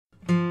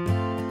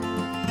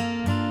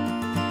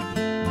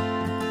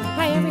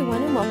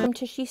welcome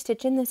to She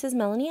Stitchin'. This is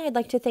Melanie. I'd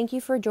like to thank you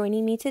for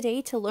joining me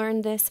today to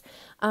learn this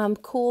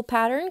cool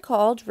pattern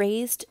called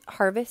Raised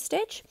Harvest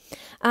Stitch.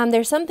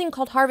 There's something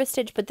called Harvest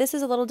Stitch, but this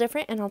is a little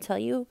different, and I'll tell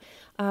you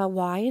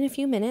why in a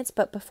few minutes.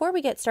 But before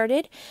we get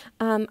started,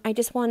 I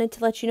just wanted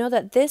to let you know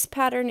that this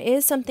pattern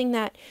is something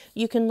that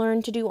you can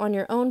learn to do on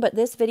your own, but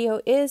this video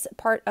is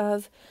part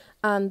of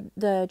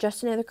the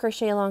Just Another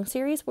Crochet Along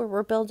series, where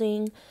we're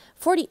building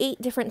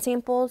 48 different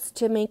samples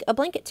to make a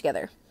blanket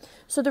together.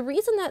 So the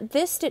reason that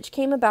this stitch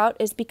came about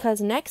is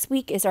because next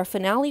week is our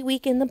finale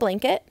week in the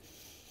blanket,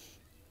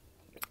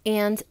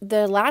 and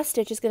the last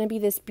stitch is going to be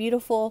this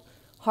beautiful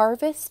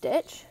harvest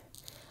stitch,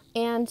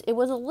 and it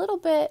was a little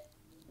bit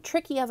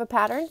tricky of a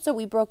pattern, so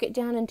we broke it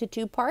down into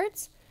two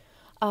parts.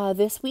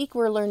 This week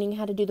we're learning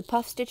how to do the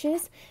puff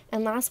stitches,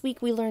 and last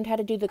week we learned how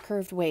to do the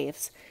curved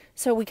waves.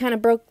 So we kind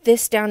of broke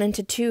this down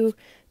into two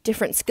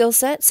different skill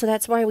sets, so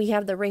that's why we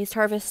have the raised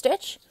harvest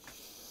stitch.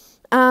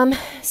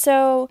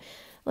 So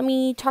let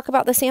me talk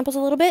about the samples a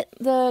little bit.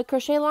 The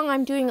crochet along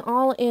I'm doing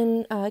all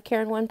in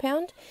Caron 1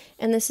 pound,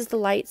 and this is the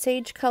light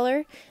sage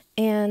color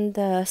and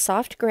the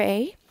soft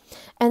gray.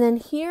 And then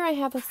here I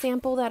have a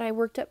sample that I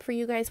worked up for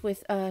you guys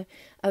with a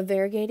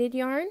variegated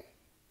yarn.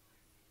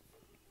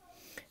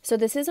 So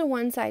this is a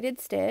one-sided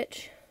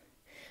stitch,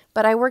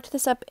 but I worked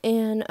this up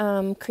in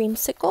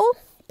Creamsicle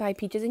by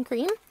Peaches and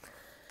Cream,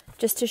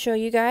 just to show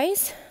you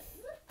guys.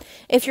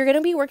 If you're going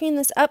to be working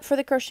this up for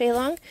the crochet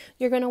along,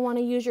 you're going to want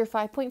to use your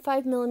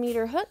 5.5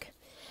 millimeter hook,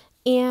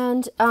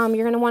 and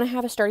you're going to want to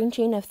have a starting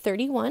chain of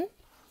 31.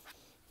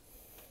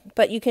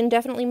 But you can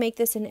definitely make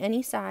this in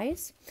any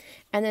size.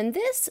 And then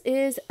this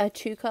is a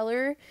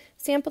two-color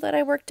sample that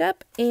I worked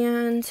up,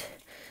 and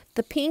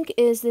the pink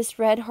is this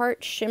red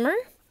heart shimmer,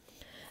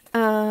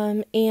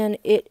 and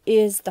it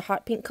is the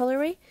hot pink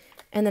colorway.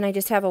 And then I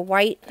just have a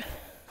white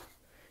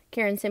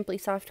Caron Simply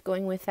Soft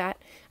going with that.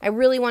 I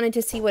really wanted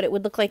to see what it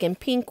would look like in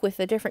pink with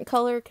a different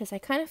color, because I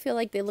kind of feel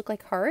like they look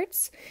like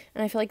hearts,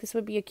 and I feel like this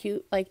would be a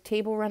cute like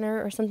table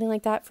runner or something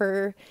like that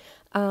for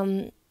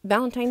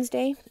Valentine's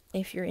Day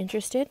if you're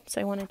interested.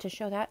 So I wanted to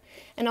show that,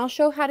 and I'll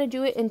show how to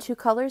do it in two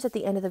colors at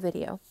the end of the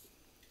video.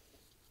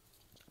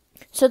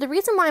 So the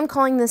reason why I'm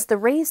calling this the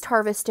raised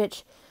harvest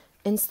stitch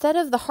instead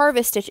of the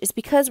harvest stitch is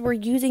because we're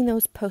using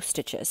those post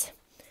stitches.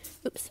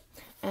 Oops.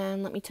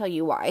 And let me tell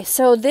you why.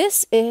 So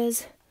this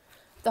is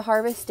the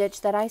harvest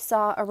stitch that I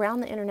saw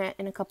around the internet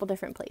in a couple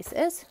different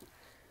places.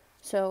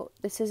 So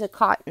this is a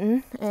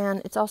cotton,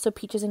 and it's also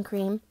Peaches and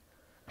Cream.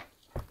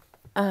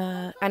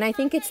 And I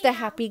think it's the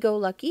Happy Go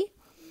Lucky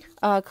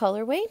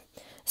colorway.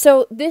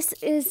 So this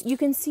is, you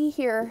can see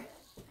here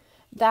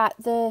that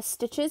the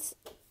stitches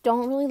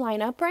don't really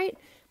line up right,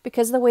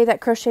 because of the way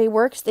that crochet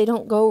works, they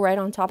don't go right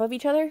on top of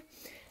each other.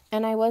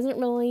 And I wasn't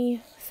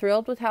really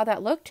thrilled with how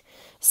that looked.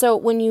 So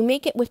when you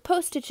make it with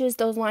post stitches,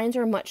 those lines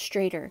are much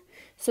straighter.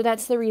 So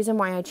that's the reason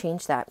why I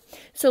changed that.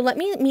 So let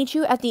me meet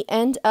you at the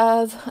end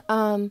of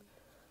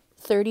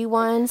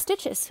 31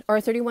 stitches,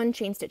 or 31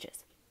 chain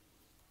stitches.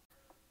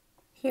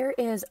 Here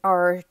is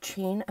our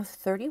chain of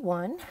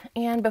 31.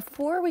 And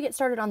before we get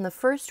started on the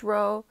first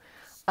row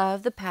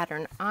of the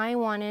pattern, I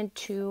wanted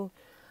to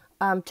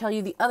tell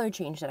you the other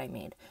change that I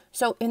made.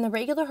 So in the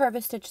regular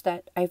harvest stitch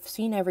that I've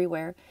seen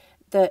everywhere,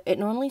 it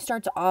normally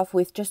starts off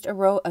with just a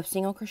row of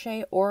single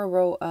crochet or a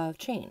row of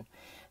chain.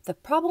 The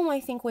problem I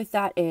think with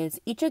that is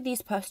each of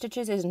these puff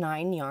stitches is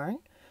 9 yarn,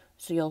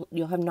 so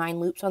you'll have 9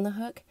 loops on the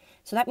hook.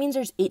 So that means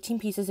there's 18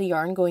 pieces of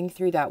yarn going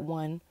through that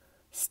one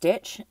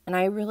stitch, and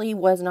I really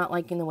was not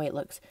liking the way it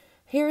looks.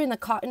 Here in the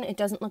cotton, it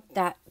doesn't look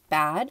that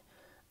bad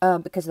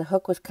because the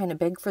hook was kind of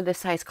big for this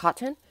size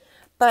cotton,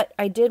 but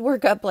I did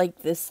work up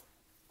like this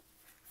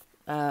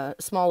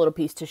small little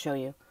piece to show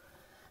you.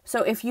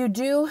 So if you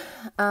do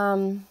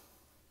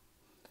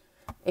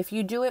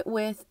it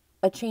with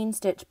a chain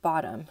stitch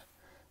bottom,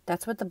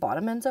 that's what the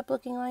bottom ends up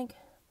looking like.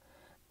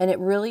 And it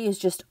really is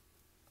just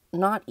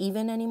not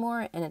even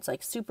anymore, and it's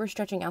like super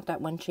stretching out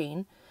that one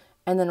chain.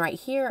 And then right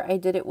here, I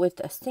did it with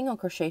a single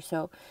crochet,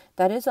 so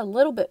that is a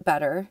little bit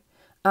better,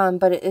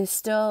 but it is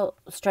still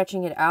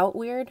stretching it out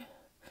weird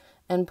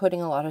and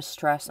putting a lot of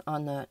stress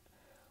on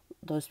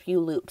those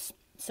few loops.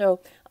 So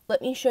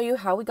let me show you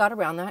how we got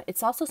around that.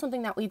 It's also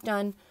something that we've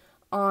done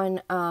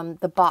on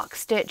the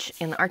box stitch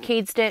and the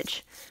arcade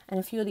stitch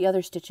and a few of the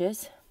other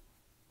stitches.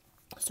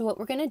 So what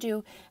we're going to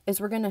do is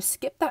we're going to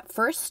skip that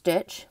first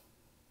stitch,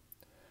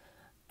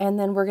 and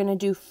then we're going to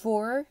do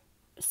 4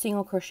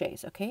 single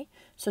crochets, okay?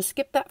 So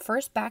skip that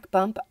first back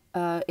bump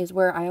is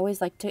where I always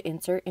like to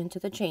insert into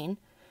the chain,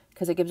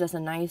 because it gives us a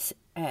nice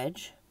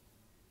edge.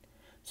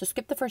 So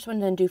skip the first one,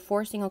 then do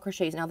 4 single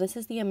crochets. Now this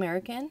is the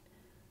American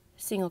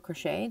single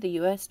crochet, the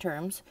US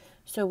terms.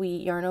 So we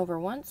yarn over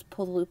once,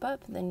 pull the loop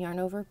up, then yarn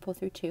over, pull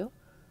through 2.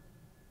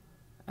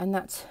 And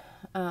that's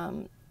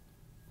how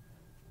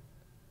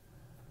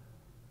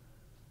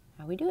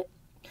we do it.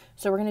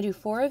 So we're going to do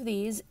 4 of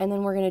these, and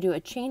then we're going to do a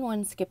chain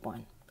 1, skip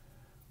 1.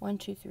 1,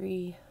 2,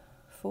 3,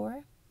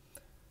 4.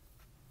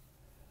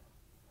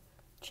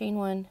 Chain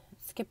 1,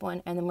 skip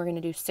 1, and then we're going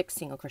to do 6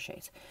 single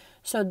crochets.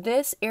 So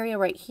this area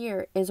right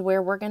here is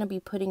where we're going to be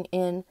putting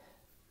in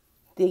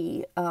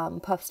the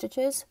puff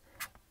stitches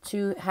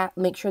to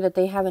make sure that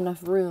they have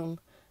enough room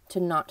to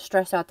not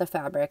stress out the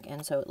fabric,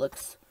 and so it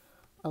looks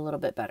a little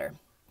bit better.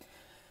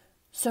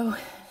 So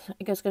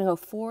I guess going to go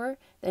 4,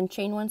 then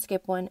chain 1,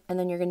 skip 1, and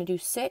then you're going to do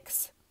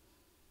 6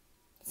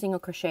 single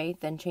crochet,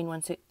 then chain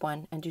 1, skip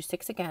 1, and do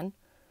 6 again.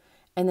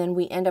 And then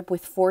we end up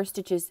with 4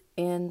 stitches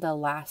in the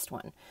last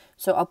one.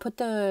 So I'll put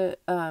the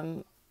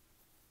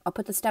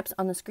steps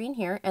on the screen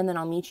here, and then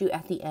I'll meet you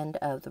at the end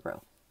of the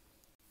row.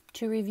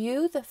 To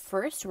review the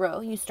first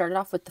row, you started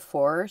off with the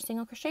 4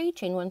 single crochet,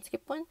 chain 1,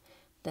 skip 1,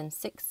 then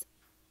 6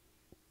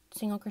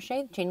 single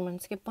crochet, chain 1,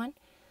 skip 1.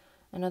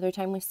 Another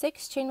time with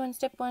 6, chain 1,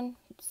 skip 1,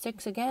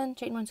 6 again,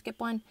 chain 1, skip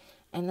 1,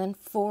 and then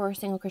 4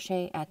 single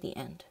crochet at the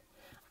end.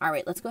 All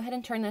right, let's go ahead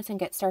and turn this and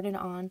get started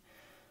on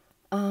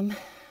the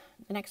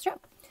next row.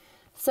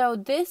 So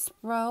this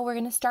row, we're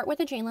going to start with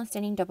a chainless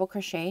standing double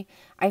crochet.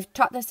 I've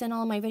taught this in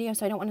all of my videos,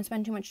 so I don't want to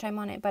spend too much time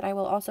on it, but I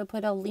will also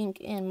put a link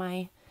in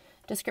my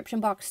description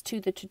box to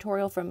the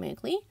tutorial from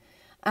Miggly.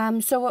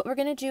 So what we're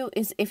going to do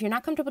is, if you're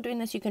not comfortable doing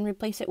this, you can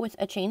replace it with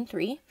a chain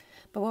 3.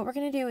 But what we're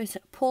going to do is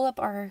pull up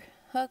our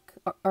hook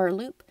or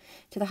loop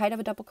to the height of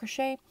a double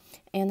crochet,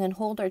 and then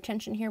hold our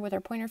tension here with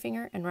our pointer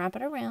finger and wrap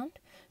it around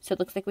so it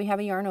looks like we have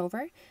a yarn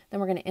over. Then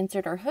we're going to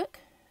insert our hook,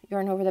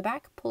 yarn over the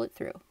back, pull it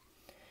through,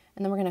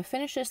 and then we're going to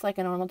finish this like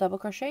a normal double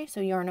crochet.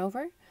 So yarn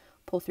over,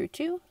 pull through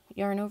 2,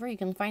 yarn over, you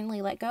can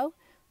finally let go,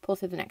 pull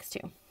through the next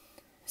 2.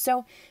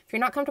 So if you're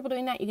not comfortable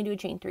doing that, you can do a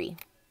chain 3.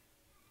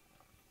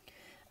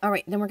 All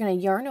right, then we're going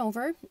to yarn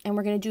over, and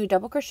we're going to do a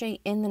double crochet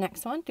in the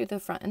next one through the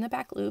front and the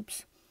back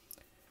loops.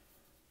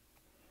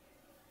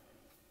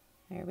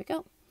 There we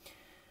go.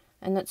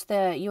 And that's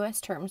the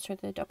US terms for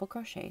the double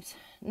crochets.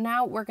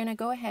 Now we're going to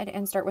go ahead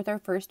and start with our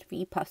first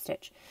V puff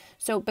stitch.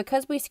 So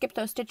because we skipped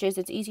those stitches,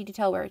 it's easy to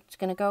tell where it's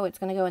going to go. It's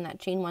going to go in that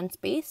chain 1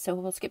 space. So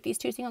we'll skip these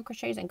 2 single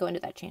crochets and go into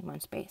that chain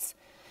 1 space.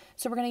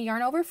 So we're going to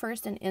yarn over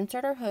first and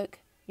insert our hook,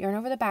 yarn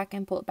over the back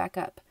and pull it back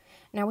up.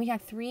 Now we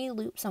have 3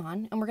 loops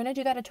on, and we're going to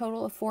do that a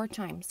total of 4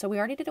 times. So we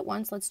already did it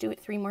once. Let's do it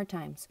 3 more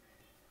times.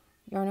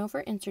 Yarn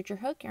over, insert your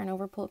hook, yarn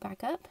over, pull it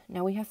back up.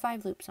 Now we have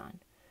 5 loops on.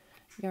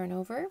 Yarn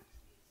over,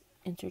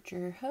 insert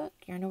your hook,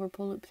 yarn over,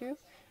 pull loop through.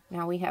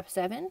 Now we have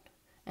 7.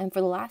 And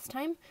for the last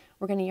time,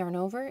 we're going to yarn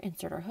over,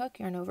 insert our hook,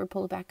 yarn over,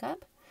 pull it back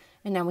up.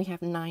 And now we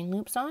have 9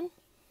 loops on.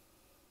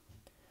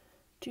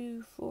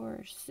 2,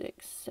 4,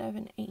 6,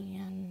 7, 8,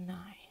 and 9.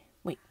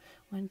 Wait,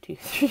 1, 2,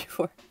 3,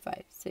 4,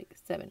 5,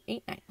 6, 7,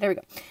 8, 9. There we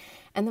go.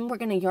 And then we're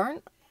going to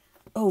yarn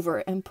over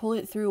and pull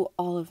it through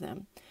all of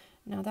them.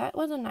 Now that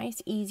was a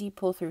nice easy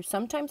pull through.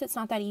 Sometimes it's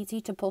not that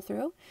easy to pull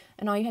through,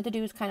 and all you have to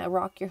do is kind of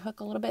rock your hook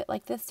a little bit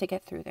like this to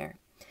get through there.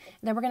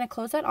 And then we're going to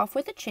close that off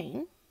with a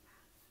chain,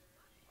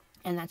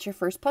 and that's your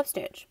first puff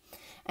stitch.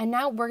 And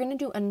now we're going to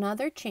do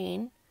another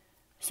chain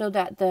so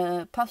that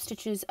the puff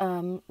stitches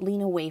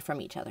lean away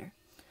from each other.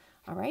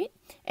 All right,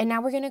 and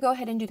now we're going to go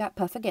ahead and do that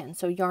puff again.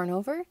 So yarn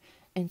over,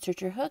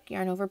 insert your hook,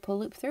 yarn over, pull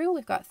loop through.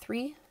 We've got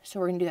 3, so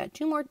we're going to do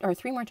that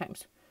 3 more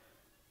times.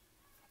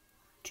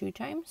 2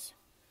 times.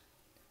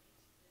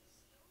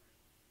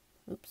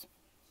 Oops.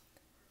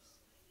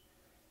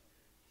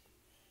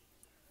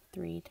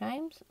 3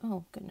 times.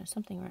 Oh goodness,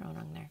 something went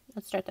wrong there.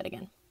 Let's start that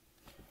again.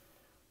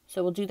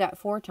 So we'll do that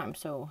 4 times.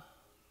 So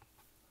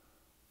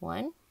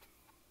 1,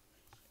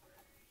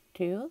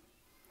 2,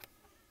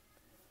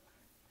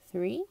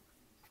 3,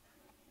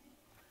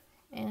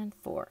 and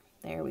 4.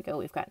 There we go.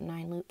 We've got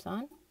 9 loops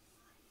on.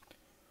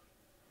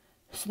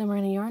 So then we're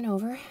going to yarn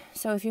over.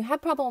 So if you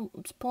have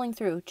problems pulling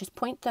through, just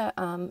point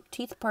the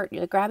teeth part,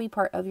 the grabby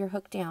part of your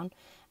hook down,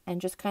 and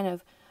just kind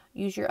of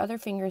use your other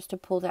fingers to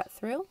pull that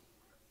through.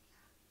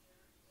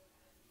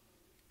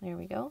 There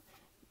we go.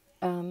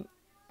 And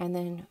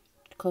then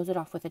close it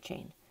off with a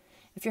chain.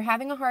 If you're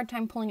having a hard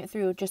time pulling it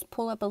through, just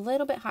pull up a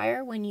little bit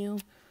higher when you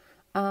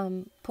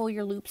pull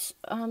your loops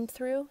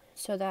through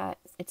so that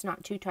it's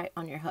not too tight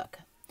on your hook.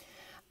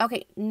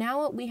 Okay, now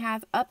what we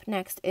have up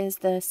next is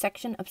the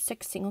section of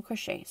 6 single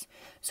crochets.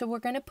 So we're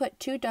going to put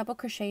 2 double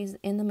crochets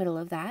in the middle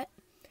of that.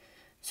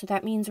 So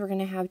that means we're going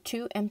to have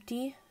 2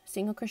 empty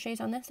single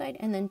crochets on this side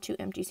and then 2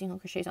 empty single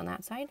crochets on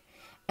that side,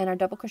 and our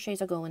double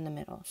crochets will go in the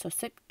middle. So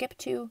skip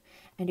 2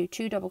 and do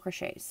 2 double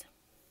crochets.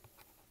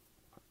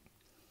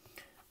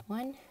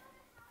 1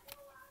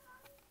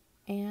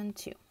 and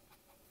 2.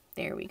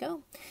 There we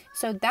go.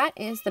 So that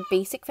is the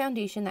basic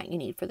foundation that you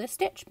need for this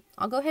stitch.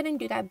 I'll go ahead and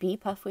do that bee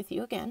puff with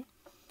you again.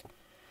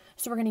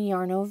 So we're going to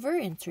yarn over,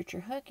 insert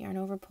your hook, yarn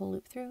over, pull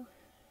loop through,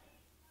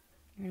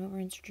 yarn over,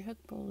 insert your hook,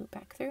 pull loop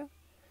back through,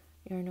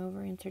 yarn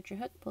over, insert your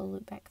hook, pull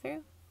loop back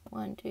through.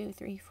 1, 2,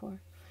 3, 4,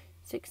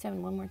 6,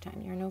 7. One more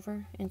time. Yarn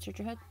over, insert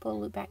your hook, pull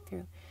loop back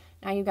through.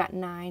 Now you've got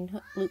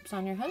 9 loops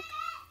on your hook,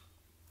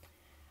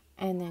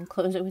 and then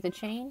close it with a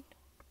chain,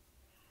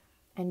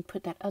 and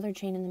put that other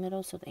chain in the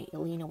middle so they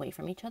lean away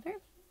from each other.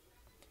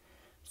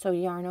 So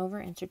yarn over,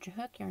 insert your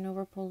hook, yarn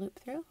over, pull loop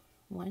through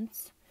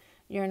once.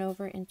 Yarn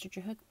over, insert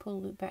your hook, pull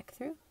loop back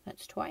through.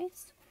 That's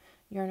twice.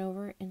 Yarn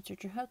over,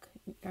 insert your hook,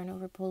 yarn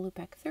over, pull loop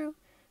back through.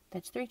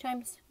 That's 3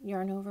 times.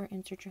 Yarn over,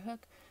 insert your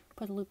hook,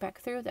 put a loop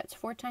back through. That's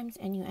 4 times,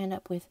 and you end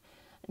up with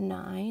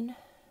 9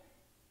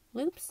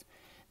 loops,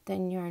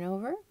 then yarn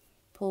over,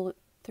 pull it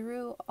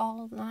through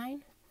all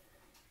 9,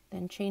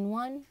 then chain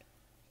 1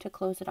 to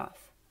close it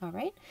off. All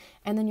right,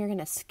 and then you're going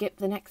to skip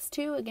the next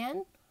 2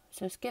 again.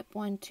 So skip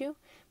 1, 2,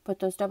 put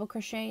those double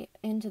crochet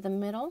into the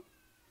middle.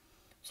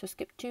 So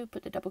skip 2,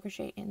 put the double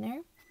crochet in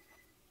there,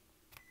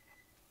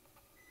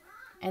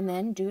 and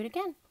then do it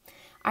again.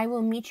 I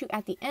will meet you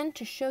at the end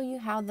to show you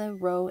how the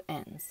row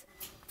ends.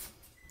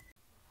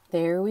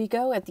 There we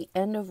go at the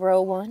end of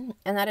row 1,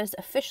 and that is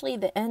officially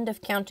the end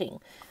of counting.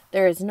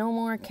 There is no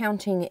more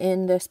counting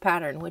in this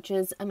pattern, which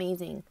is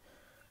amazing.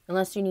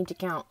 Unless you need to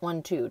count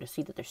 1, 2 to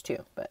see that there's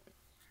 2, but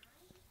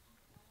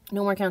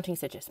no more counting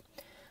stitches.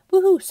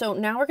 Woohoo! So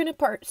now we're going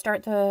to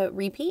start the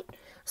repeat.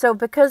 So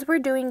because we're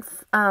doing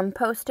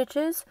post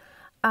stitches,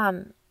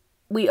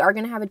 we are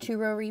going to have a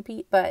 2-row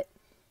repeat, but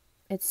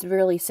it's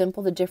really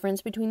simple, the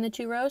difference between the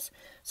 2 rows.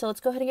 So let's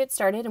go ahead and get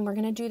started, and we're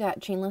going to do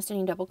that chainless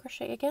knitting double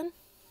crochet again.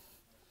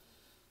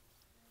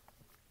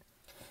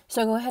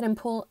 So go ahead and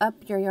pull up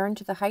your yarn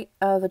to the height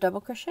of a double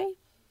crochet.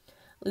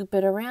 Loop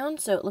it around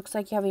so it looks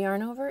like you have a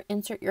yarn over.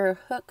 Insert your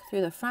hook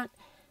through the front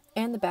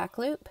and the back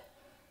loop.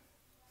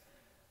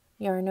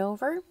 Yarn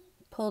over,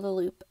 pull the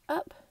loop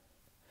up.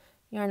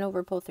 Yarn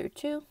over, pull through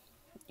 2.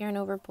 Yarn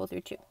over, pull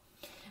through 2.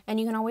 And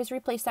you can always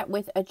replace that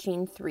with a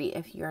chain 3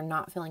 if you're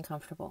not feeling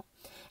comfortable.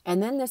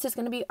 And then this is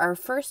going to be our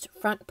first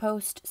front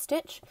post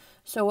stitch.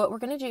 So what we're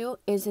going to do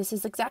is this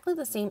is exactly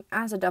the same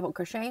as a double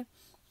crochet.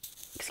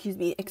 Excuse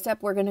me,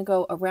 except we're going to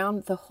go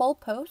around the whole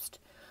post,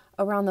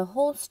 around the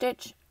whole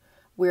stitch.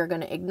 We're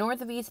going to ignore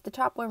the V's at the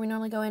top where we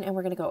normally go in, and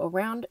we're going to go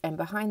around and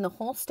behind the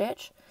whole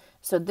stitch.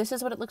 So this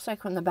is what it looks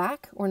like from the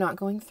back. We're not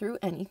going through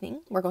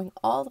anything. We're going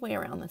all the way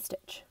around the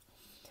stitch.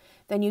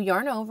 Then you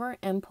yarn over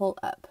and pull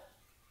up.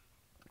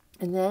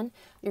 And then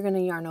you're going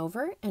to yarn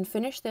over and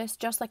finish this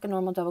just like a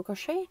normal double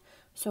crochet.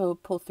 So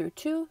pull through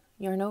 2,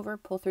 yarn over,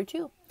 pull through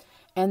 2.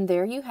 And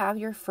there you have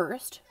your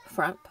first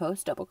front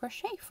post double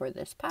crochet for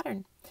this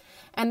pattern.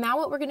 And now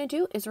what we're going to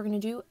do is we're going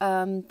to do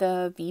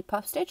the V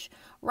puff stitch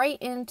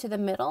right into the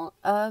middle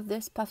of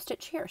this puff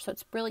stitch here. So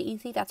it's really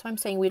easy. That's why I'm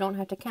saying we don't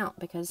have to count,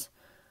 because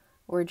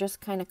we're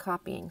just kind of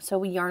copying. So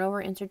we yarn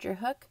over, insert your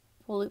hook,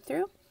 pull loop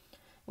through,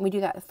 and we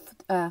do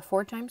that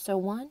 4 times. So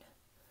 1,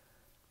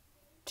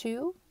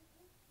 2,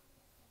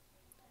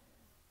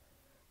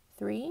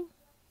 3,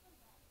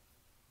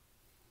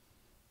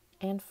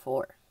 and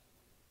 4.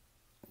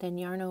 Then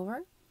yarn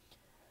over,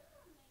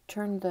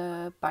 turn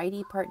the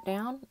bitey part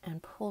down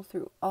and pull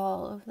through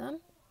all of them,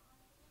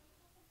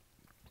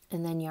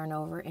 and then yarn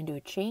over and do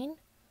a chain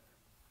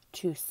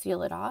to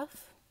seal it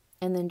off,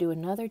 and then do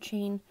another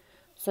chain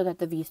so that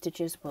the V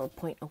stitches will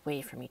point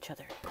away from each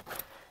other.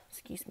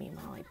 Excuse me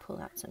while I pull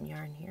out some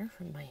yarn here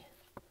from my...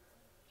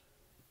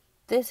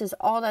 This is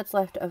all that's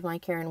left of my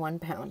Caron 1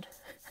 pound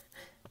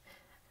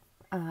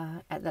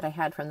that I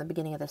had from the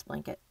beginning of this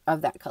blanket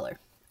of that color.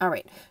 All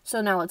right,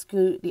 so now let's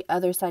do the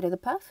other side of the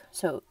puff.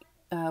 So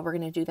we're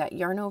going to do that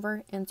yarn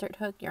over, insert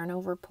hook, yarn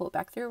over, pull it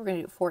back through. We're going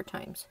to do it 4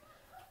 times.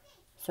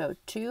 So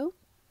 2,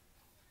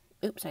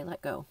 oops, I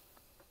let go.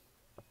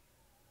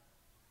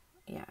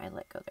 Yeah, I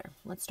let go there.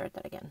 Let's start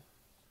that again.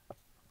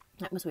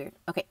 That was weird.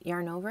 Okay,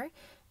 yarn over,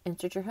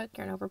 insert your hook,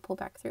 yarn over, pull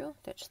back through.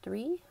 That's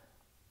 3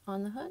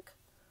 on the hook,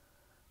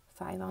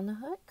 5 on the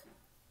hook,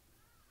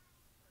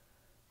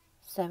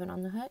 7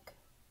 on the hook,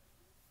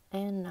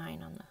 and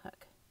 9 on the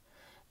hook.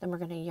 Then we're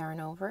going to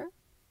yarn over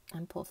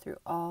and pull through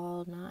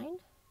all 9.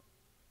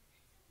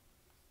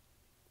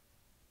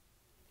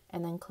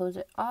 And then close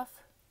it off,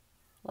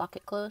 lock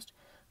it closed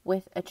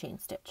with a chain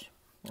stitch.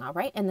 All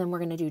right, and then we're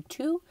going to do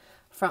 2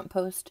 front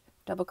post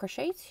double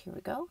crochets. Here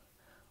we go.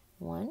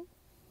 1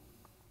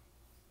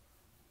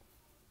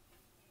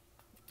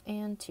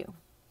 and 2.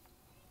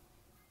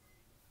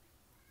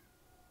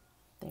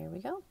 There we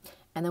go.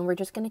 And then we're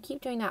just going to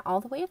keep doing that all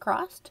the way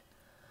across.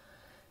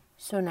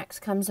 So next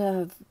comes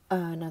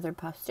another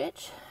puff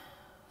stitch,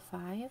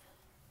 5,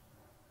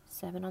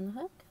 7 on the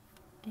hook,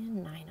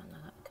 and 9 on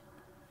the hook.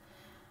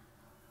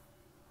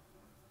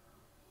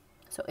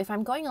 So if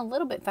I'm going a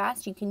little bit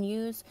fast, you can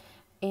use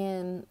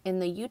in the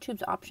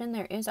YouTube's option,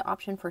 there is an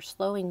option for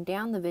slowing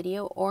down the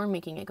video or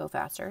making it go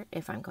faster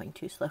if I'm going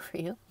too slow for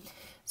you.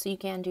 So you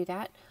can do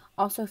that.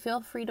 Also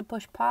feel free to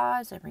push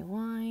pause and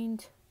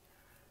rewind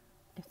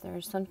if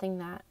there's something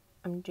that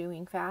I'm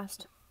doing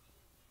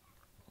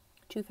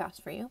too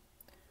fast for you.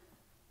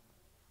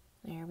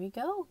 There we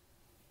go.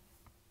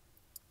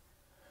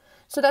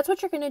 So that's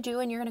what you're going to do,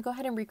 and you're going to go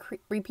ahead and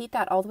repeat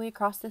that all the way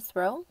across this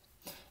row.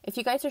 If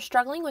you guys are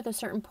struggling with a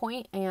certain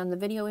point and the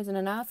video isn't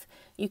enough,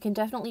 you can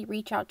definitely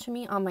reach out to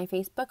me on my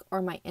Facebook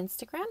or my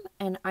Instagram,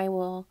 and I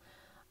will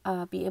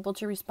be able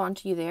to respond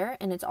to you there.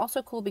 And it's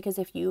also cool because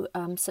if you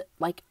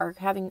are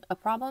having a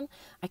problem,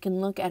 I can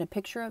look at a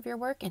picture of your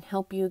work and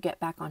help you get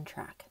back on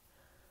track.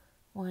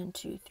 1,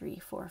 2, 3,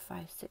 4,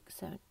 5, 6,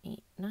 7,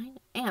 8, 9.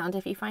 And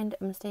if you find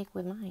a mistake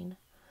with mine,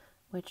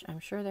 which I'm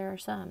sure there are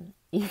some,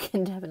 you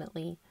can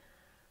definitely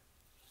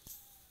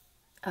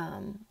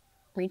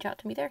reach out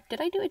to me there.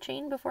 Did I do a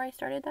chain before I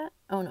started that?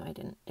 Oh no, I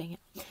didn't. Dang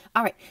it.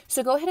 All right,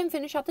 so go ahead and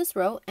finish out this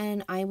row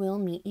and I will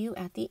meet you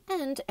at the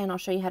end and I'll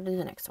show you how to do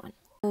the next one.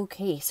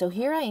 Okay, so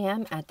here I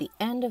am at the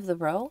end of the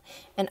row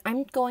and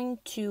I'm going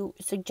to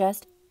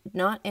suggest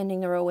not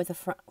ending the row with a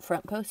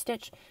front post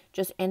stitch,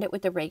 just end it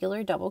with the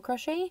regular double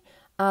crochet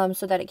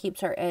so that it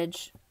keeps our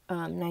edge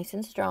nice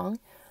and strong.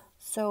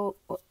 So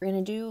what we're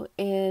going to do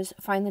is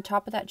find the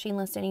top of that chain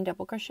less standing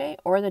double crochet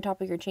or the top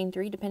of your chain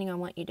 3 depending on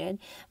what you did.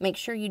 Make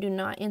sure you do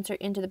not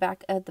insert into the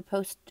back of the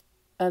post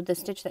of the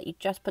stitch that you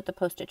just put the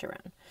post stitch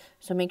around.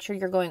 So make sure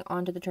you're going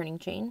onto the turning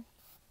chain.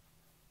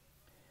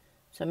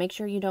 So make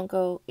sure you don't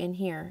go in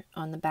here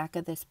on the back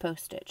of this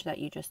post stitch that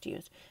you just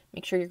used.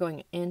 Make sure you're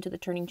going into the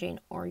turning chain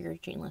or your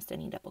chain less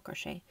standing double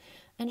crochet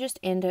and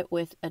just end it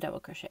with a double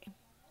crochet.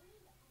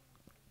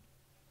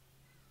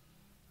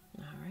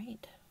 All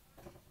right.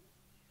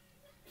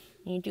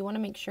 You do want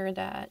to make sure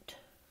that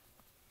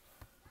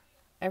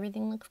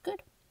everything looks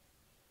good.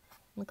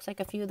 Looks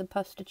like a few of the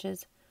puff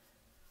stitches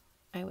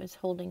I was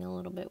holding a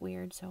little bit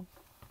weird, so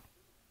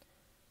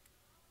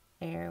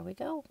there we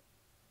go.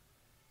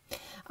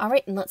 All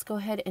right, and let's go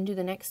ahead and do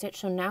the next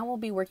stitch. So now we'll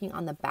be working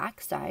on the back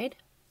side.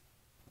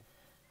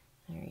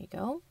 There you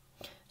go.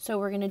 So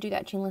we're going to do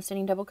that chain less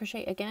standing double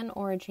crochet again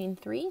or a chain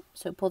 3.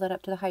 So pull that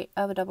up to the height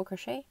of a double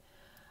crochet,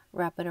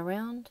 wrap it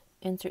around,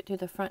 insert through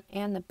the front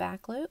and the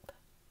back loop.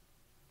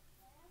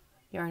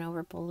 Yarn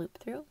over, pull loop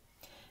through,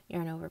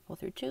 yarn over, pull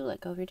through 2, let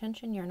go of your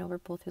tension, yarn over,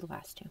 pull through the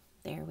last 2.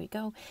 There we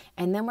go.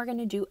 And then we're going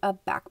to do a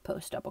back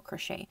post double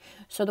crochet.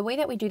 So the way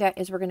that we do that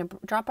is we're going to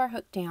drop our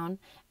hook down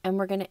and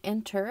we're going to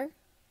enter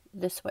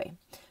this way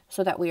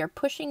so that we are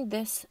pushing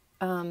this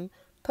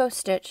post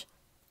stitch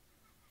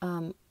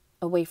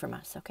away from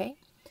us, okay?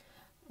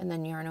 And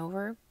then yarn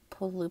over,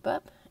 pull loop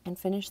up, and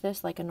finish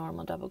this like a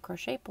normal double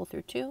crochet, pull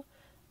through 2,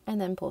 and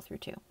then pull through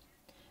 2.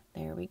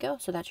 There we go.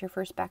 So that's your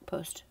first back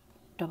post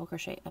double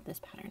crochet of this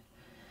pattern.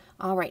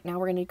 All right, now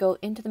we're going to go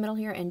into the middle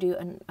here and do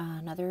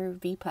another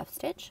V puff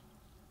stitch.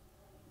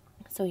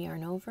 So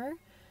yarn over,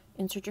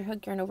 insert your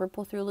hook, yarn over,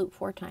 pull through a loop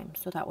 4 times.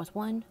 So that was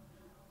 1,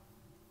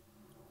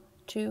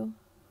 2,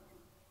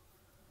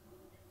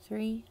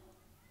 3,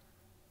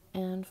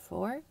 and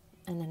 4.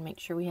 And then make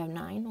sure we have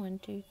 9. 1,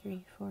 2,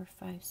 3, 4,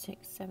 5,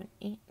 6, 7,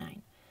 8,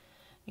 9.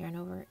 Yarn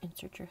over,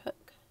 insert your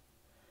hook,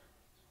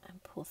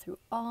 and pull through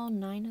all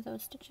 9 of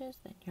those stitches,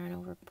 then yarn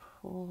over,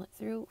 pull it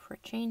through for a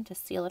chain to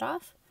seal it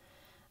off,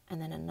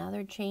 and then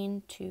another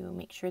chain to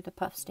make sure the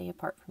puffs stay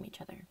apart from each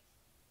other.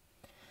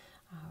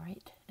 All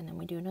right, and then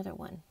we do another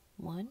one.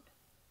 1,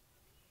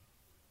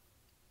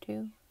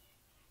 2,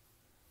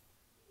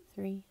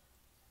 3,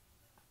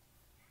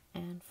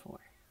 and 4.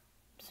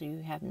 So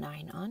you have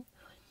 9 on.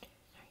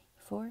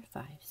 4,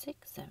 5,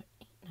 6, 7,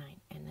 8,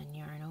 9, and then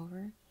yarn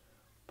over,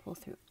 pull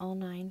through all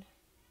 9,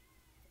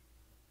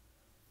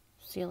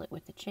 seal it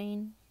with the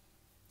chain,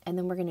 and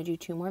then we're going to do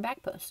 2 more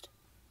back posts.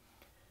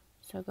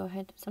 So go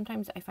ahead.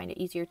 Sometimes I find it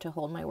easier to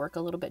hold my work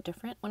a little bit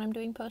different when I'm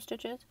doing post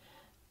stitches,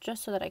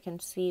 just so that I can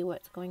see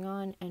what's going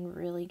on and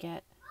really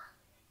get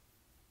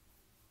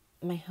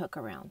my hook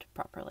around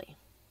properly.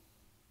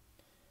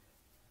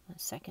 A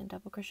second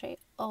double crochet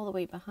all the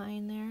way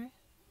behind there.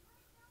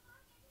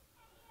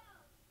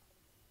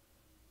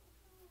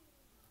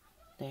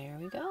 There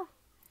we go.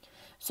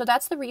 So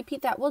that's the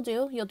repeat that we'll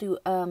do. You'll do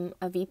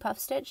a V puff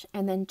stitch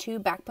and then 2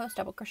 back post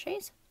double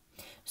crochets.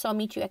 So I'll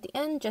meet you at the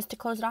end just to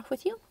close it off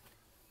with you.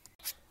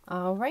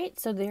 All right,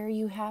 so there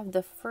you have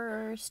the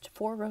first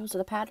 4 rows of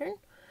the pattern,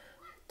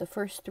 the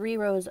first 3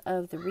 rows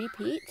of the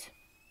repeat,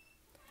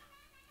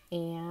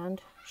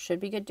 and should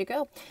be good to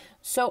go.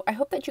 So I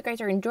hope that you guys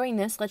are enjoying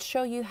this. Let's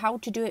show you how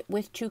to do it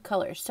with 2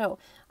 colors. So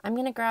I'm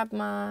going to grab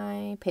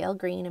my pale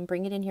green and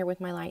bring it in here with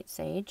my light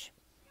sage.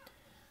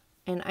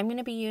 And I'm going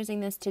to be using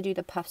this to do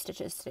the puff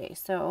stitches today.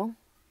 So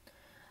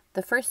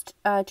the first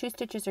 2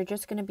 stitches are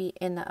just going to be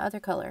in the other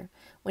color.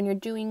 When you're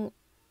doing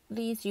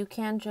these, you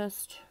can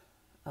just,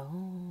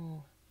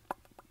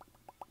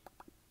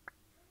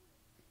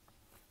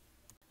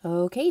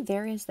 okay,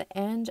 there is the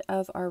end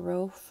of our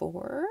row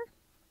 4.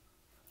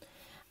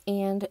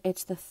 And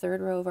it's the 3rd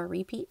row of our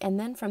repeat. And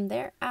then from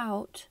there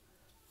out,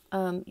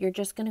 you're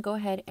just going to go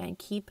ahead and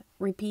keep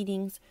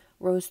repeating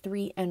rows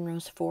 3 and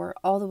rows 4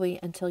 all the way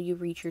until you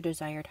reach your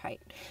desired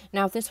height.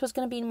 Now, if this was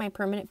going to be my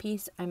permanent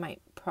piece, I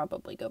might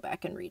probably go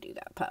back and redo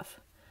that puff.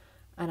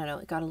 I don't know,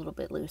 it got a little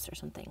bit loose or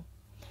something.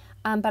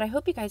 But I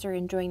hope you guys are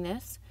enjoying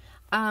this.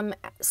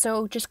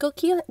 So just go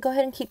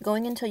ahead and keep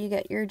going until you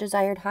get your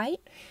desired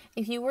height.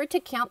 If you were to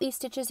count these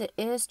stitches, it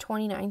is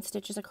 29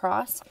 stitches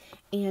across.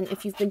 And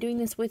if you've been doing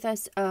this with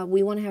us,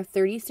 we want to have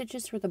 30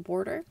 stitches for the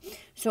border.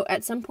 So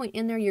at some point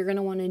in there, you're going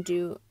to want to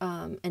do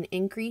an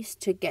increase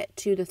to get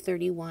to the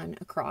 31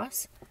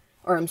 across.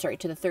 Or I'm sorry,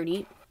 to the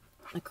 30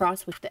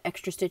 across with the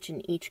extra stitch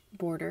in each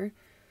border,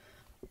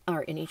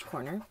 or in each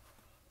corner.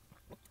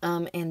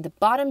 And the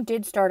bottom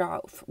did start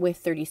off with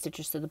 30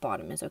 stitches, so the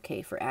bottom is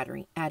okay for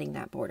adding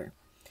that border.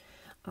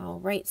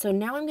 All right, so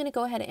now I'm going to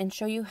go ahead and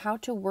show you how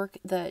to work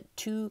the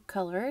 2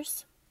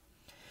 colors.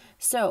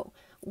 So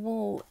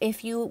Well,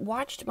 if you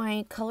watched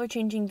my color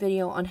changing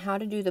video on how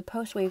to do the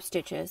post wave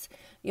stitches,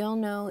 you'll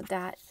know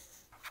that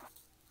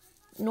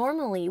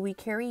normally we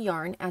carry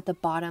yarn at the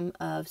bottom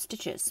of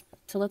stitches.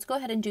 So let's go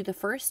ahead and do the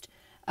first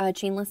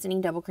chainless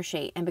knitting double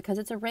crochet, and because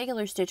it's a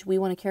regular stitch, we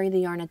want to carry the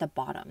yarn at the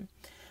bottom.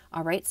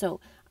 All right, so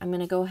I'm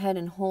going to go ahead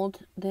and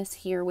hold this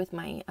here with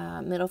my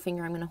middle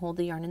finger. I'm going to hold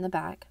the yarn in the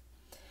back,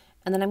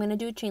 and then I'm going to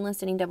do a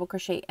chainless knitting double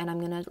crochet, and I'm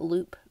going to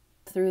loop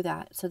through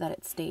that so that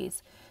it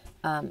stays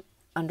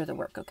under the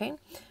work. Okay,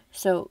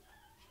 so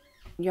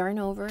yarn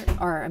over,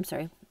 or I'm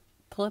sorry,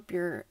 pull up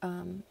your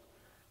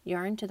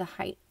yarn to the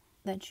height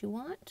that you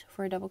want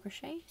for a double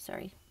crochet.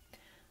 Sorry,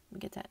 let me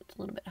get that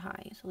a little bit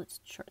high, so let's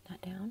shorten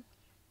that down.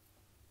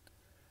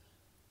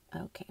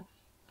 Okay,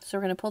 so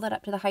we're going to pull that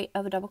up to the height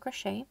of a double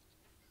crochet,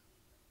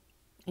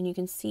 and you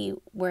can see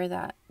where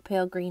that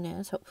pale green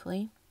is,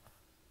 hopefully.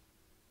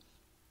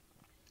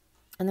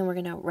 And then we're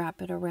going to wrap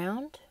it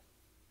around.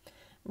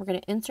 We're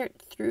going to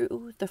insert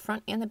through the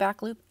front and the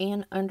back loop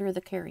and under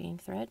the carrying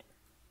thread.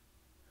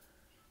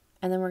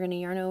 And then we're going to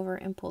yarn over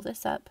and pull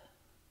this up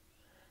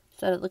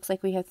so that it looks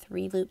like we have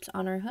 3 loops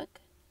on our hook.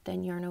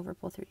 Then yarn over,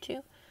 pull through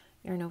 2,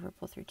 yarn over,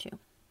 pull through 2.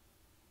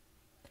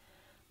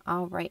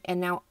 All right, and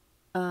now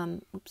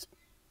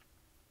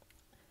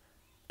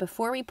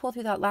before we pull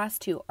through that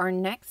last 2, our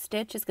next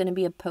stitch is going to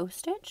be a post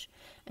stitch.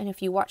 And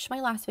if you watched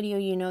my last video,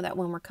 you know that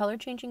when we're color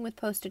changing with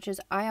post stitches,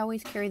 I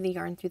always carry the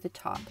yarn through the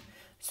top.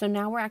 So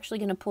now we're actually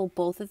going to pull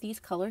both of these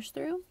colors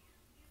through.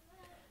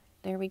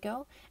 There we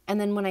go. And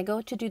then when I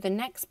go to do the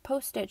next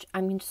post stitch,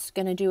 I'm just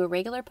going to do a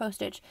regular post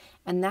stitch,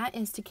 and that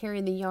is to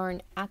carry the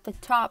yarn at the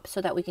top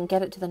so that we can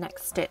get it to the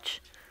next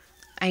stitch.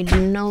 I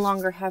no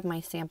longer have my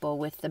sample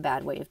with the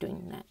bad way of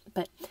doing that,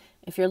 but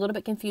if you're a little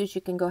bit confused,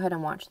 you can go ahead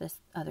and watch this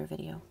other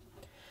video.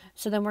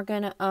 So then we're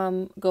going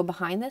to go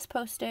behind this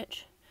post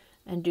stitch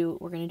and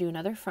we're going to do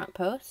another front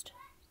post,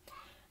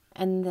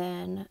 and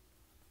then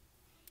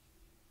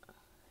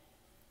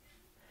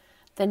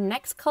the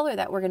next color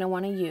that we're going to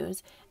want to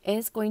use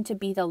is going to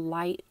be the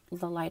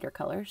lighter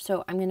color.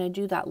 So I'm going to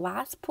do that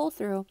last pull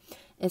through.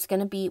 It's going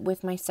to be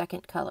with my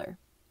second color.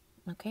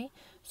 Okay,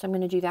 so I'm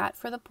going to do that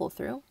for the pull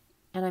through,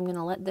 and I'm going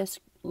to let this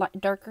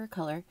darker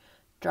color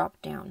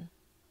drop down.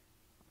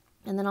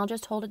 And then I'll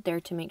just hold it there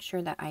to make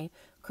sure that I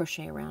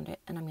crochet around it.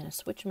 And I'm going to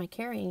switch my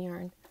carrying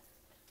yarn,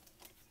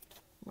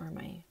 or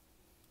my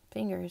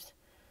fingers,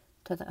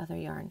 to the other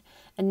yarn.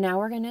 And now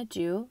we're going to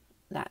do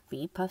that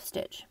V puff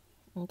stitch.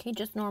 Okay,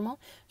 just normal.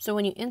 So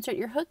when you insert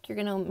your hook, you're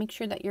going to make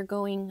sure that you're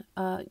going,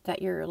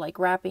 that you're like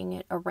wrapping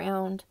it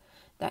around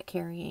that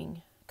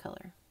carrying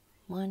color.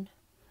 1,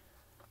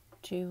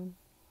 2,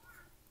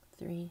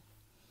 3,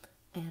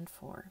 and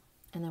 4.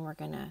 And then we're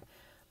going to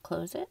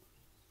close it,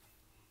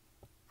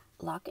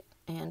 lock it,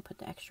 and put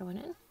the extra one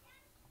in.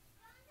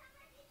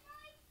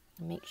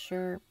 Make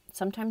sure,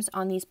 sometimes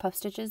on these puff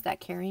stitches, that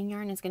carrying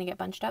yarn is going to get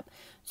bunched up,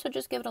 so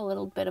just give it a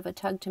little bit of a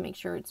tug to make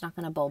sure it's not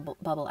going to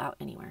bubble out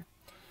anywhere.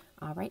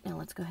 All right, now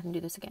let's go ahead and do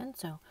this again.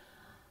 So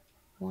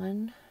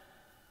 1,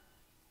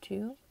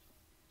 2,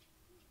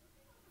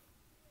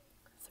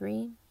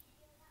 3,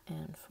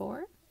 and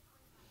 4.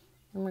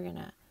 And we're going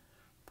to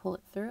pull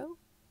it through.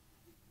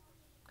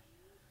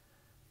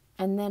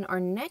 And then our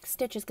next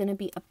stitch is going to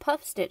be a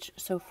puff stitch.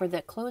 So for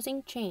the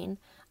closing chain,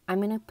 I'm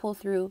going to pull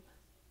through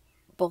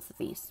both of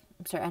these.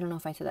 I'm sorry, I don't know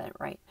if I said that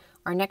right.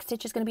 Our next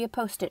stitch is going to be a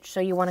post stitch. So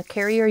you want to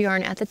carry your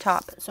yarn at the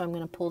top. So I'm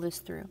going to pull this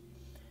through.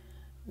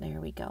 There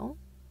we go.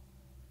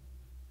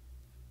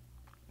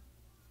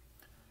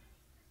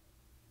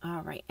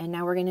 All right, and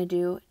now we're going to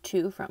do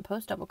 2 front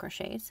post double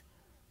crochets.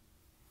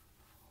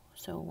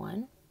 So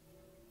 1.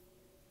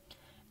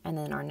 And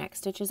then our next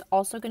stitch is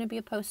also going to be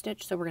a post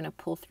stitch. So we're going to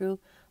pull through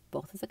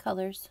both of the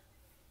colors.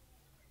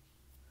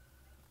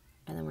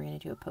 And then we're going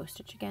to do a post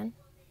stitch again.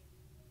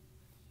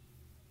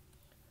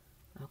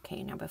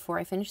 Okay, now before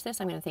I finish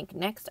this, I'm going to think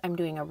next I'm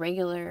doing a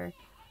regular,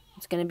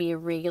 it's going to be a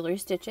regular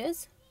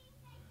stitches,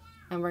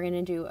 and we're going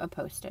to do a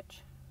post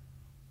stitch.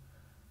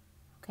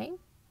 Okay,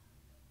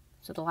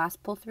 so the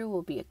last pull through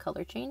will be a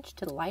color change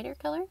to the lighter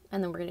color,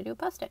 and then we're going to do a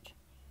post stitch.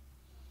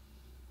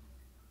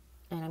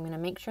 And I'm going to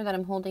make sure that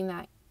I'm holding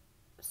that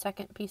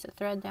second piece of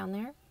thread down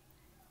there.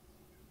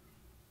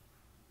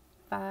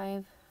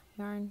 5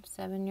 yarn,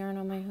 7 yarn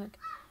on my hook,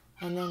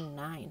 and then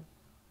 9.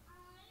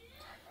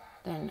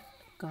 Then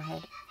go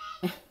ahead,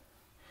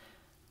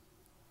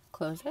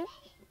 close it.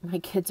 My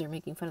kids are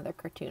making fun of their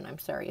cartoon. I'm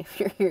sorry if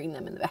you're hearing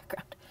them in the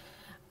background.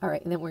 All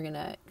right, and then we're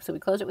gonna, so we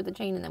close it with the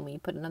chain, and then we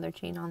put another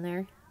chain on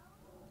there.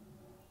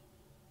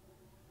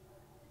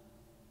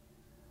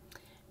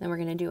 Then we're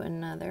gonna do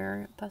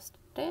another puff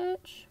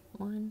stitch.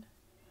 1,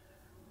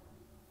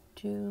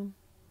 2,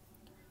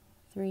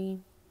 3,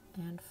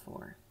 and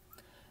 4.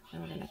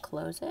 And we're going to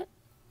close it,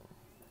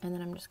 and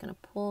then I'm just going to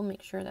pull,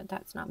 make sure that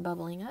that's not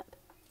bubbling up.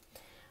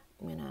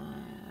 I'm going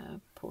to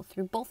pull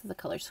through both of the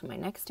colors. So my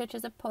next stitch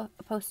is a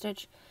post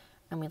stitch,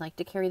 and we like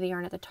to carry the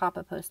yarn at the top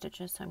of post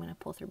stitches, so I'm going to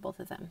pull through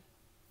both of them.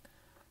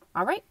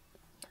 All right,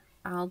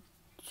 I'll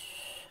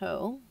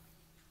show.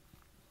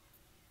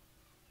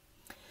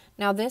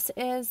 Now this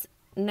is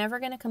never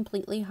going to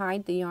completely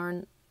hide the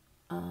yarn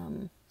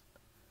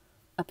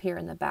up here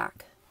in the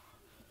back,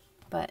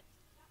 but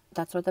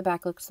that's what the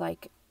back looks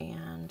like,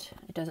 and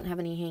it doesn't have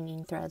any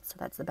hanging threads, so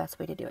that's the best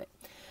way to do it.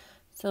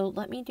 So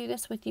let me do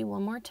this with you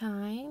one more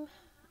time,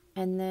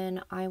 and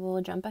then I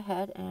will jump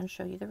ahead and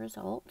show you the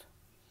result.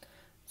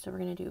 So we're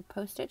going to do a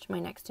post stitch. My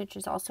next stitch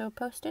is also a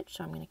post stitch,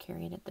 so I'm going to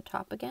carry it at the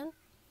top again.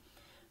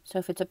 So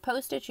if it's a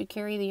post stitch, you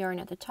carry the yarn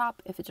at the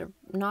top. If it's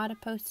not a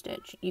post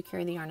stitch, you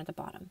carry the yarn at the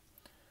bottom.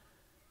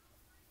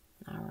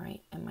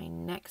 Alright, and my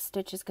next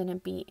stitch is going to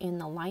be in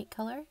the light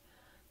color.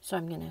 So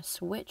I'm going to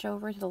switch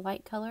over to the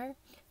light color,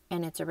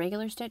 and it's a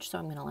regular stitch, so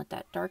I'm going to let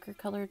that darker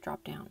color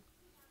drop down.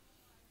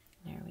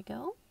 There we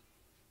go.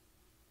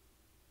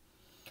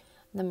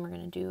 Then we're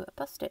going to do a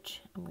post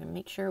stitch. I'm going to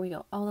make sure we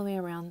go all the way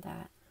around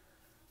that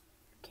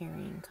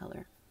carrying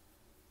color.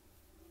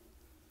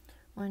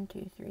 1,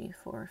 2, 3,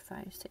 4,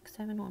 5, 6,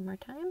 7. One more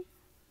time.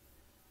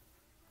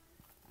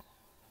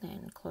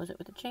 Then close it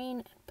with a chain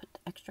and put the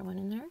extra one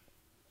in there. And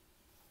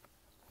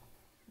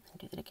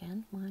do that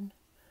again. 1,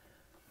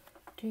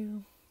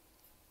 2,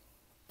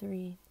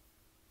 3,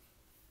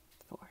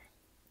 4.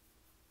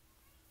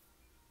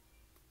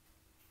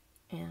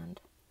 And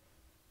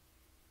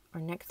our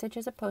next stitch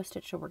is a post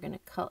stitch, so we're going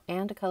to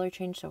and a color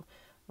change, so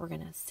we're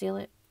going to seal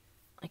it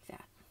like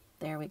that.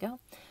 There we go.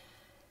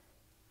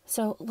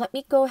 So let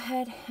me go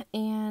ahead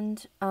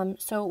and,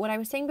 so what I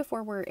was saying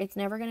before, where it's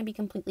never going to be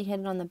completely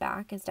hidden on the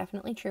back, is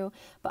definitely true.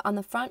 But on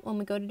the front, when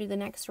we go to do the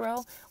next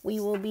row, we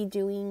will be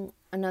doing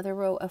another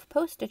row of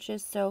post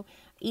stitches. So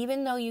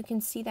even though you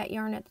can see that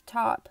yarn at the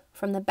top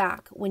from the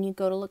back, when you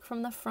go to look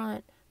from the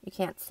front, you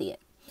can't see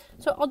it.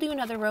 So I'll do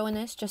another row in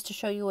this just to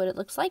show you what it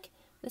looks like.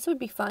 This would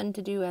be fun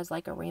to do as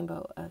like a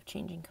rainbow of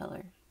changing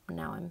color.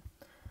 Now I'm,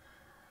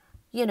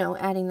 you know,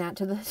 adding that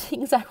to the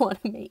things I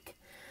want to make.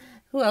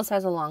 Who else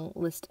has a long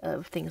list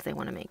of things they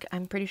want to make?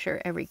 I'm pretty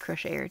sure every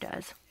crocheter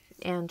does.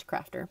 And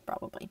crafter,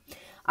 probably.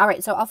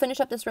 Alright, so I'll finish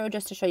up this row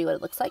just to show you what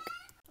it looks like.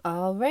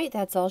 Alright,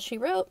 that's all she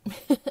wrote.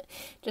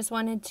 Just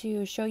wanted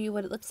to show you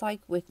what it looks like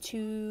with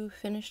two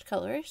finished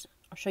colors.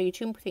 I'll show you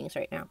two things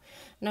right now.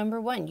 Number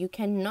one, you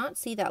cannot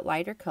see that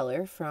lighter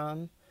color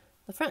from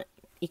the front.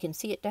 You can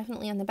see it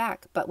definitely on the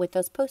back, but with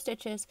those post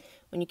stitches,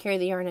 when you carry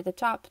the yarn at the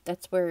top,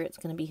 that's where it's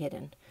going to be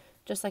hidden.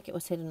 Just like it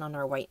was hidden on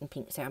our white and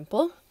pink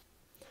sample.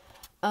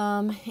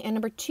 And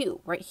number two,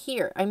 right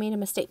here, I made a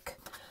mistake.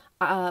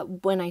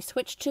 When I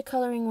switched to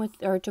coloring with,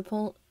 or to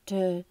pull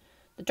to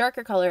the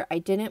darker color, I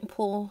didn't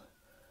pull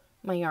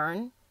my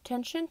yarn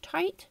tension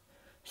tight.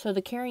 So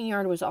the carrying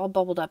yarn was all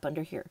bubbled up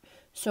under here.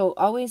 So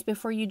always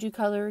before you do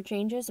color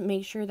changes,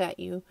 make sure that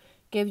you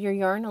give your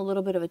yarn a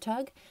little bit of a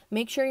tug.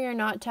 Make sure you're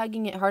not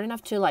tugging it hard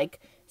enough to like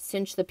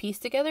cinch the piece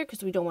together,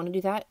 because we don't want to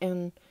do that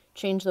and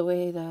change the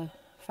way the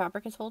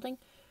fabric is holding.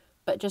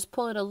 But just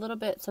pull it a little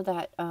bit so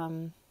that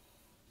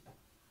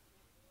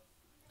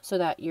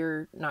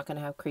you're not going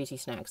to have crazy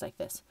snags like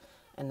this.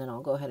 And then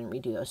I'll go ahead and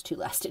redo those two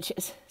last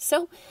stitches.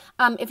 So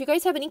if you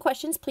guys have any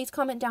questions, please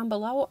comment down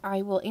below.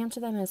 I will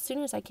answer them as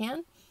soon as I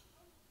can.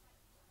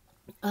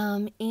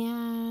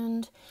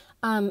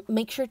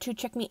 Make sure to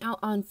check me out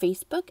on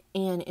Facebook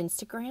and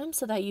Instagram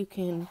so that you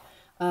can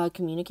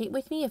communicate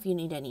with me if you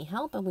need any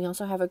help. And we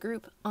also have a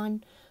group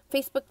on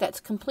Facebook that's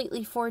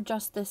completely for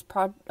just this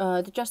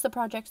just the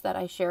projects that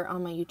I share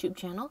on my YouTube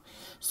channel.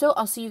 So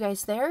I'll see you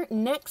guys there.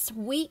 Next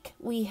week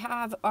we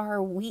have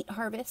our wheat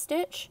harvest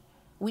stitch,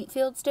 wheat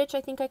field stitch,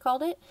 I think I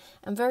called it.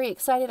 I'm very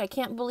excited. I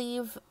can't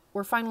believe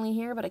we're finally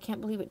here, but I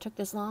can't believe it took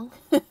this long.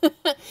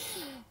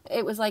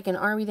 It was like,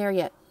 are we there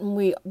yet?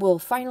 We will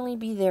finally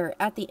be there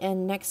at the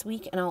end next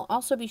week, and I'll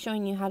also be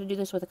showing you how to do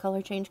this with a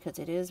color change, because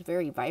it is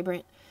very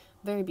vibrant,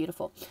 very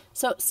beautiful.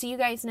 So see you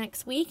guys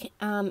next week.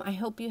 I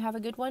hope you have a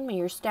good one. May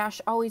your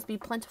stash always be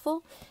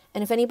plentiful,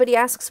 and if anybody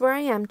asks where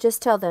I am,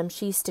 just tell them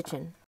she's stitching.